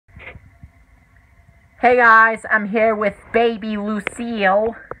Hey guys, I'm here with baby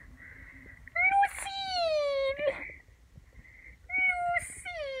Lucille.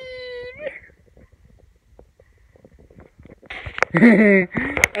 Lucille!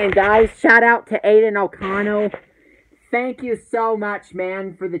 And guys, shout out to Aidan O'Connell. Thank you so much,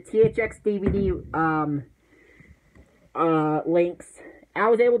 man, for the THX DVD links. I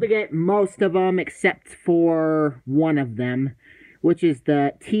was able to get most of them except for one of them, which is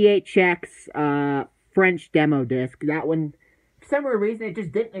the THX French demo disc. That one, for some reason,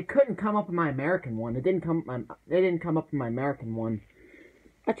 it couldn't come up in my American one. It didn't come up in my American one.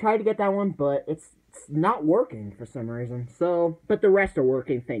 I tried to get that one, but it's not working for some reason. So, but the rest are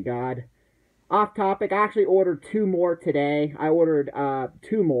working, thank God. Off topic, I actually ordered 2 more today. I ordered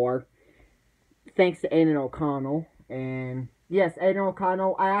 2 more, thanks to Aidan O'Connell. And yes, Aidan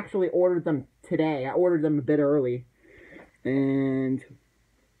O'Connell, I actually ordered them today. I ordered them a bit early. And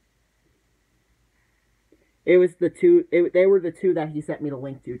it was they were the 2 that he sent me the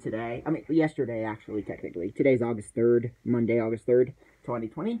link to today. I mean, yesterday, actually, technically. Today's August 3rd, Monday, August 3rd,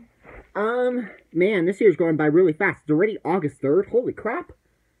 2020. Man, this year's going by really fast. It's already August 3rd. Holy crap.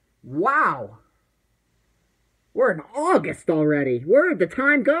 Wow. We're in August already. Where'd the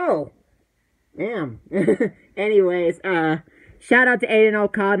time go? Damn. Anyways, shout out to Aidan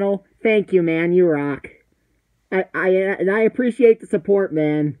O'Connell. Thank you, man. You rock. I appreciate the support,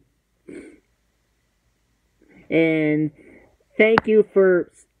 man. And thank you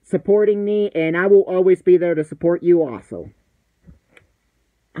for supporting me, and I will always be there to support you also.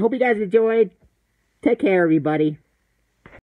 I hope you guys enjoyed. Take care, everybody.